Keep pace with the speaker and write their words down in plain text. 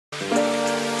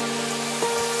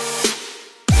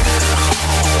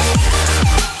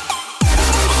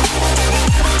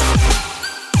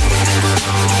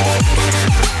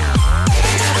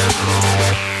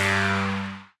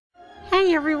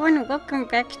welcome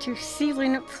back to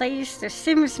Sealant Plays The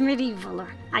Sims Medieval.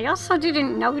 I also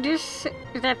didn't notice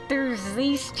that there's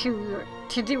these two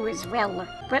to do as well,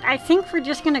 but I think we're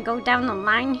just gonna go down the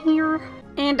line here,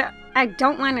 and I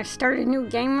don't want to start a new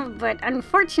game, but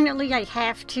unfortunately I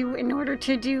have to in order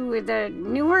to do the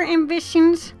newer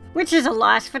ambitions, which is a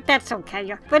loss, but that's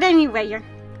okay. But anyway,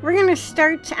 we're gonna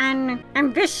start on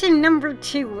ambition number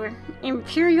 2,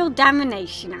 Imperial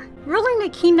Domination. Ruling a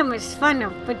kingdom is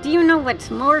fun, but do you know what's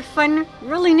more fun?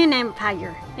 Ruling an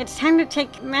empire. It's time to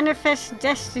take Manifest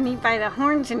Destiny by the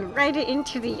horns and ride it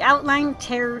into the outlying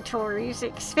territories,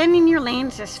 expanding your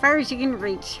lands as far as you can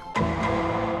reach.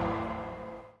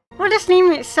 Let us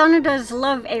name it Sonoda's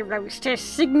Love Arrows to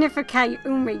signify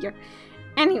Umi.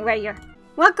 Anyway,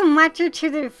 welcome, Watcher, to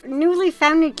the newly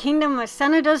founded kingdom of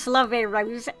Sonoda's Love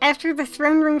Arrows. After the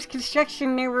throne room's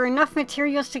construction, there were enough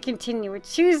materials to continue.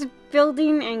 Choose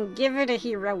building and give it a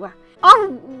hero.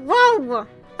 Oh, whoa!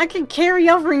 I can carry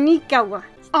over Nico.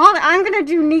 Oh, I'm gonna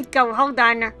do Nico. Hold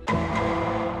on.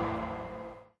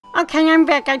 Okay, I'm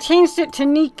back. I changed it to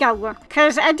Nico,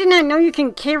 because I did not know you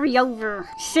can carry over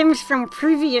Sims from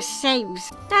previous saves.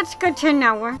 That's good to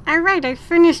know. Alright, I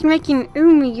finished making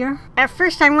Umi. At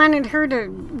first I wanted her to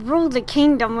rule the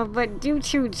kingdom, but due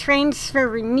to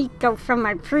transferring Nico from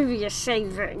my previous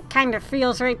save, it kind of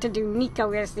feels right to do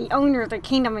Nico as the owner of the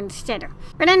kingdom instead.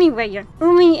 But anyway,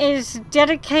 Umi is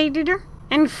dedicated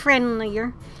and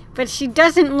friendlier, but she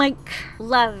doesn't like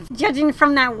love, judging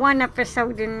from that one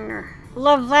episode in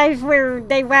Love Live where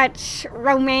they watch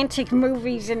romantic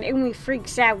movies and Umi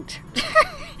freaks out.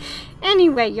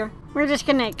 Anyway, we're just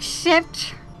gonna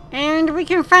accept, and we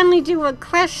can finally do a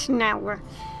quest now.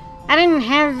 I didn't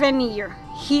have any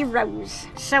heroes,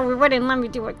 so it wouldn't let me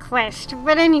do a quest.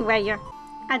 But anyway,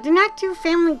 I did not do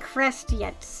Family Crest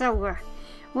yet, so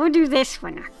we'll do this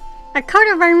one. A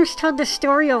coat of arms told the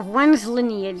story of one's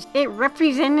lineage. It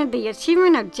represented the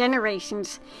achievement of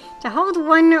generations. To hold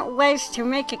one was to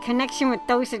make a connection with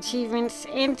those achievements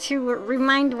and to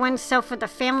remind oneself of the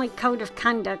family code of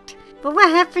conduct. But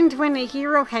what happened when a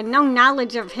hero had no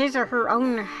knowledge of his or her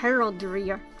own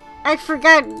heraldry? I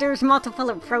forgot there's multiple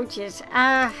approaches.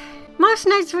 Most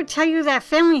knights would tell you that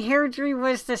family heraldry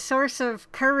was the source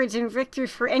of courage and victory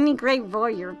for any great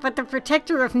warrior, but the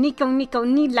protector of Nico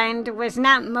Niland was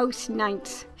not most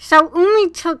knights. So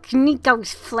Umi took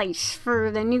Nico's place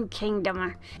for the new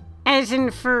kingdom, as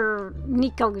in for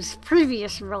Nico's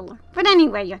previous role. But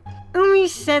anyway, Umi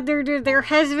said their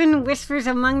husband whispers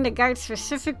among the guards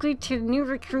specifically to new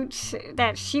recruits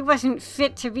that she wasn't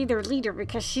fit to be their leader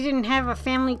because she didn't have a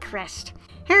family crest.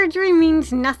 Heraldry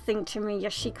means nothing to me,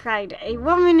 she cried. A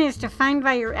woman is defined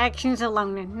by her actions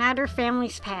alone, not her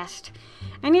family's past.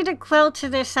 I need to quell to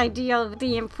this idea of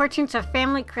the importance of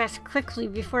family crest quickly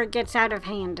before it gets out of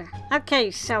hand.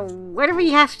 Okay, so what do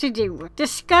we have to do?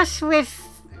 Discuss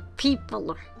with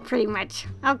people, pretty much.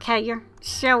 Okay,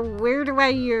 so where do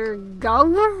I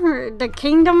go? The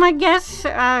kingdom, I guess?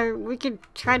 We could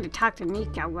try to talk to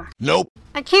Nico. Nope.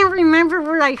 I can't remember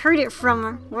where I heard it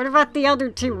from. What about the other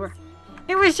two?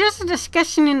 It was just a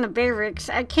discussion in the barracks.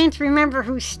 I can't remember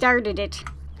who started it.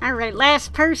 Alright,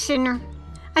 last person.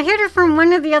 I heard it from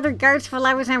one of the other guards while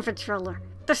I was on patrol.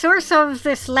 The source of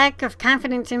this lack of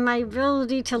confidence in my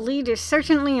ability to lead is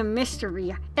certainly a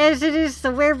mystery, as it is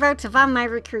the whereabouts of all my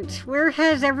recruits. Where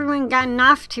has everyone gotten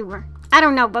off to? I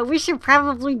don't know, but we should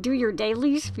probably do your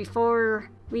dailies before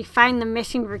we find the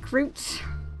missing recruits.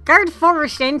 Guard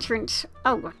forest entrance.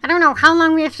 Oh, I don't know how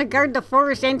long we have to guard the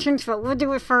forest entrance, but we'll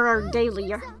do it for our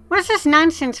daily. What's this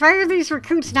nonsense? Why are these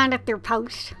recruits not at their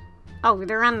post? Oh,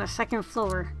 they're on the second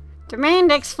floor.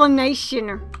 Demand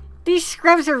explanation. These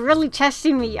scrubs are really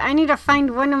testing me. I need to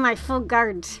find one of my full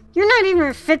guards. You're not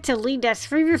even fit to lead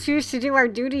us. We refuse to do our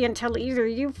duty until either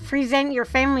you present your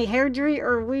family heraldry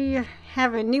or we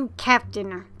have a new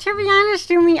captain. To be honest,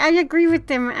 Umi, I agree with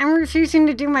them. I'm refusing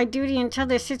to do my duty until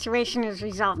this situation is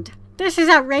resolved. This is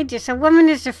outrageous. A woman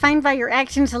is defined by her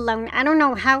actions alone. I don't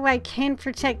know how I can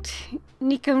protect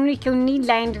Nico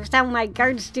Niland without my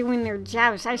guards doing their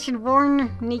jobs. I should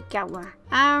warn Nico.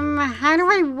 How do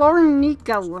I warn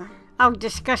Nico? Oh,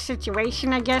 discuss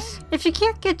situation, I guess. If you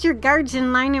can't get your guards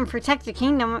in line and protect the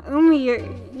kingdom, Umi,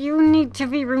 you need to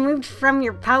be removed from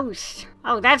your post.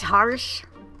 Oh, that's harsh.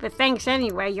 But thanks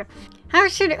anyway. How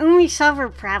should Umi solve her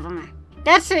problem?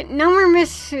 That's it. No more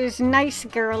Mrs. Nice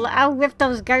Girl. I'll whip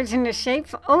those guards into shape.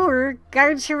 Or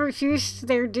guards who refuse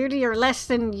their duty are less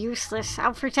than useless.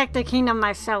 I'll protect the kingdom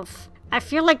myself. I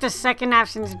feel like the second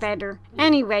option's better.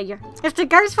 Anyway, if the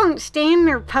guards won't stay in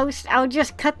their post, I'll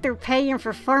just cut their pay and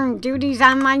perform duties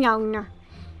on my own.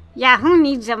 Yeah, who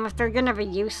needs them if they're gonna be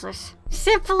useless?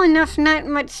 Simple enough, not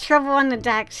much trouble on the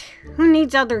docks. Who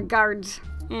needs other guards?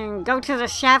 And go to the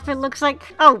shop, it looks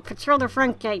like. Oh, patrol the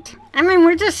front gate. I mean,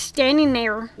 we're just standing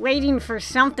there, waiting for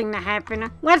something to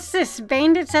happen. What's this,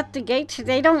 bandits at the gate?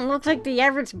 They don't look like the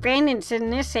average bandits in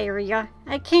this area.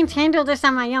 I can't handle this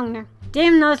on my own.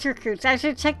 Damn those recruits, I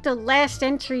should check the last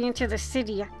entry into the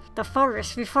city, the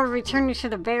forest, before returning to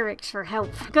the barracks for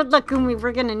help. Good luck, Umi,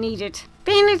 we're gonna need it.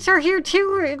 Bandits are here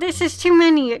too. This is too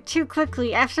many, too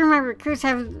quickly. After my recruits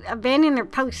have abandoned their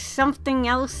posts, something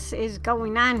else is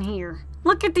going on here.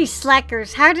 Look at these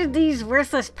slackers. How did these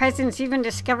worthless peasants even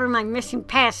discover my missing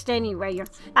past anyway?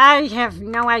 I have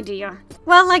no idea.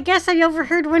 Well, I guess I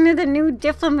overheard one of the new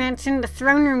diplomats in the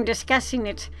throne room discussing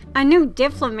it. A new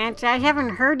diplomat? I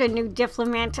haven't heard a new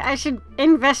diplomat. I should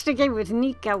investigate with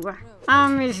Nico.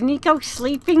 Is Nico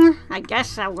sleeping? I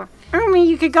guess so. Umi,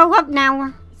 you could go up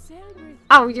now.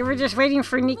 Oh, you were just waiting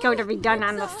for Nico to be done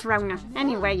on the throne.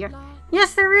 Anyway,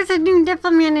 yes, there is a new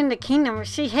diplomat in the kingdom.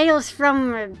 She hails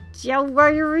from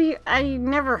Jowari. I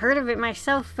never heard of it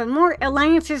myself, but more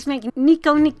alliances make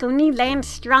Nico land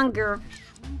stronger.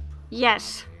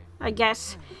 Yes, I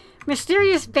guess.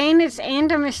 Mysterious bandits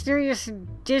and a mysterious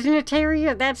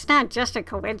dignitary, that's not just a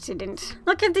coincidence.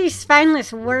 Look at these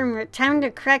spineless worm, time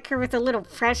to crack her with a little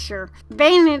pressure.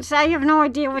 Bandits, I have no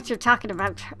idea what you're talking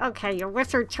about. Okay,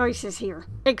 what's our choices here?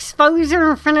 Expose her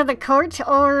in front of the court,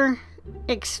 or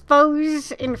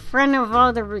expose in front of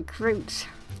all the recruits?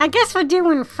 I guess we'll do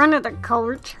in front of the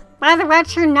court. By the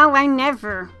Watcher, no, I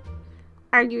never.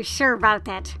 Are you sure about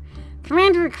that?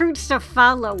 Command recruits to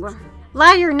follow.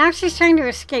 Liar, now she's trying to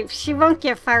escape. She won't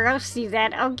get far, I'll see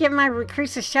that. I'll get my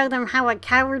recruits to show them how a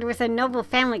coward with a noble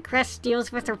family crest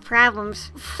deals with her problems.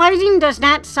 Fighting does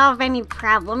not solve any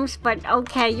problems, but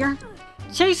okay.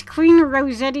 Chase Queen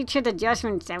Rossetti to the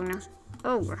Judgment Zone.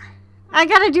 Oh, I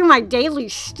gotta do my daily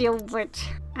still, but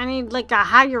I need like a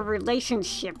higher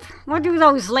relationship. We'll do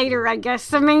those later, I guess.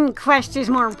 The main quest is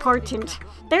more important.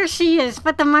 There she is,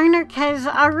 but the monarch has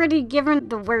already given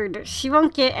the word. She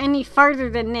won't get any farther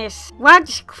than this.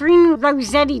 Watch Queen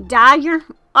Rossetti die?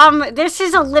 This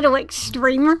is a little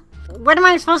extreme. What am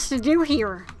I supposed to do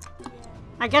here?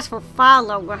 I guess we'll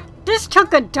follow. This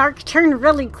took a dark turn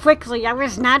really quickly. I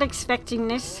was not expecting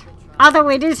this. Although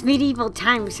it is medieval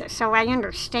times, so I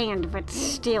understand, but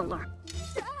still.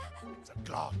 It's a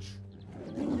glitch.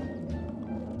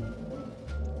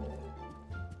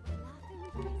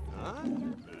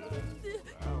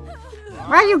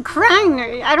 Why are you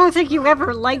crying? I don't think you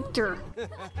ever liked her.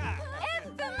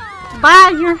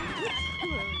 Bye.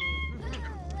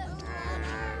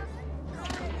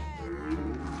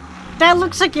 That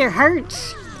looks like it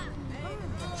hurts.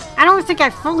 I don't think I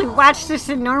fully watched this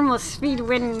in normal speed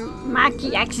when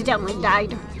Maki accidentally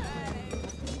died.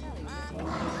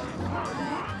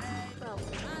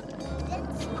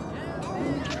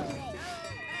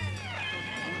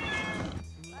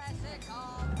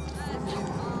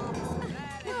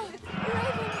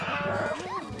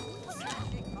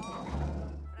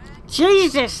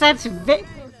 Jesus, that's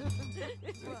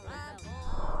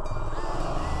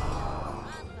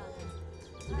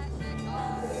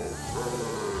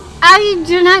I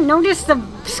did not notice the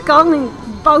skull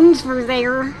and bones were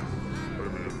there.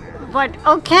 But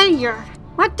okay,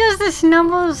 what does this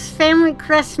noble's family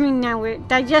crest mean now?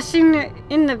 Digesting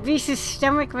in the beast's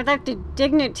stomach without the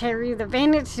dignitary, the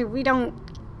bandits that we don't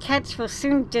catch will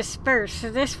soon disperse.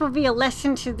 So this will be a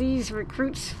lesson to these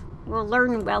recruits. We'll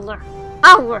learn well.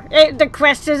 Oh, the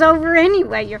quest is over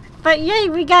anyway. But yay,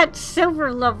 we got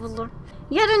silver level.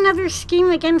 Yet another scheme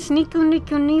against Nico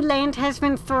land has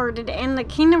been thwarted, and the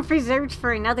kingdom preserved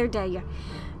for another day.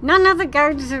 None of the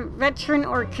guards, veteran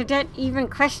or cadet, even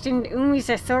questioned Umi's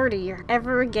authority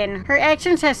ever again. Her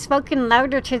actions have spoken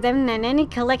louder to them than any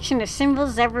collection of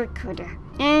symbols ever could.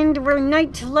 And we're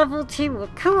knight level 2.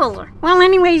 Cool. Well,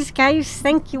 anyways, guys,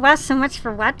 thank you all so much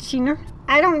for watching.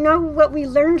 I don't know what we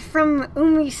learned from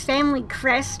Umi's family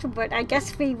crest, but I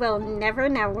guess we will never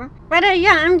know. But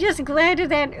yeah, I'm just glad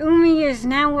that Umi is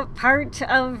now a part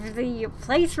of the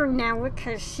playthrough now,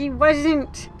 because she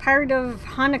wasn't part of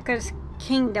Hanukkah's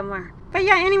kingdom. But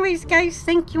yeah, anyways, guys,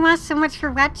 thank you all so much for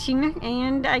watching,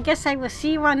 and I guess I will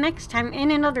see you all next time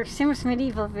in another Sims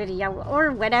Medieval video,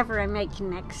 or whatever I make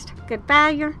next.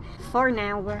 Goodbye for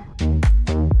now.